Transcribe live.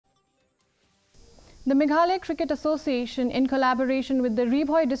The Meghalaya Cricket Association, in collaboration with the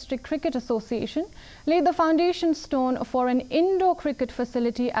Ribhoi District Cricket Association, laid the foundation stone for an indoor cricket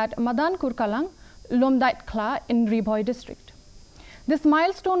facility at Madan, Kurkalang, Kla in Ribhoi District. This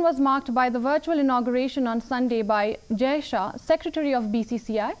milestone was marked by the virtual inauguration on Sunday by Jai Shah, Secretary of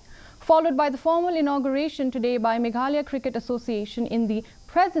BCCI, followed by the formal inauguration today by Meghalaya Cricket Association in the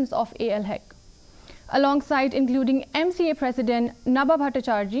presence of AL Hek. Alongside including MCA President Naba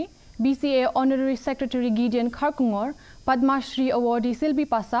Bhattacharjee, BCA Honorary Secretary Gideon Kharkungor, Padma Shri awardee Silbi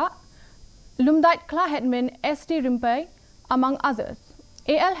Pasa, Lumdait Kla headman ST Rimpai, among others.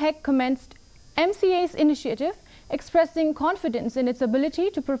 AL Hek commenced MCA's initiative, expressing confidence in its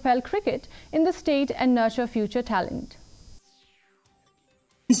ability to propel cricket in the state and nurture future talent.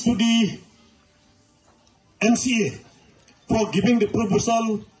 To the MCA for giving the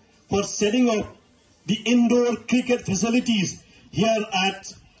proposal for setting up the indoor cricket facilities here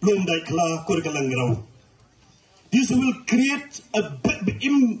at Kla, Kurkalang. This will create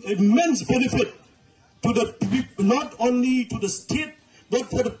immense benefit to the not only to the state, but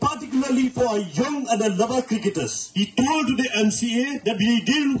particularly for our young and our lover cricketers. He told to the MCA that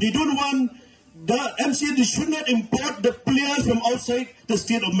they don't want the MCA, they should not import the players from outside the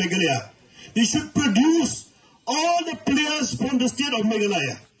state of Meghalaya. They should produce all the players from the state of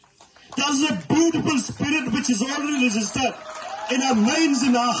Meghalaya. That's a beautiful spirit which is already registered in our minds,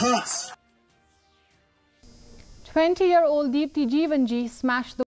 in our hearts. 20-year-old Deepti Jeevanji smashed the